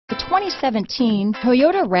2017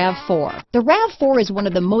 Toyota RAV4. The RAV4 is one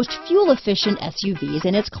of the most fuel-efficient SUVs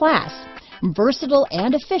in its class. Versatile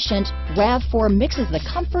and efficient, RAV4 mixes the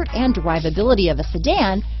comfort and drivability of a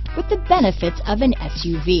sedan with the benefits of an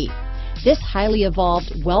SUV. This highly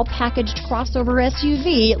evolved, well-packaged crossover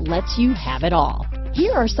SUV lets you have it all.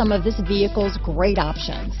 Here are some of this vehicle's great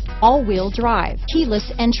options: all-wheel drive, keyless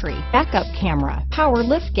entry, backup camera, power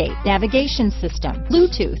liftgate, navigation system,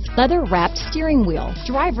 Bluetooth, leather-wrapped steering wheel,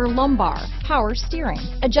 driver lumbar, power steering,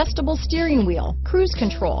 adjustable steering wheel, cruise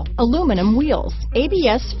control, aluminum wheels,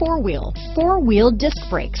 ABS four-wheel disc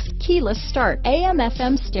brakes, keyless start,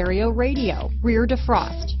 AM/FM stereo radio, rear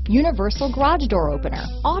defrost, universal garage door opener,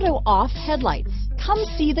 auto-off headlights. Come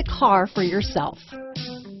see the car for yourself.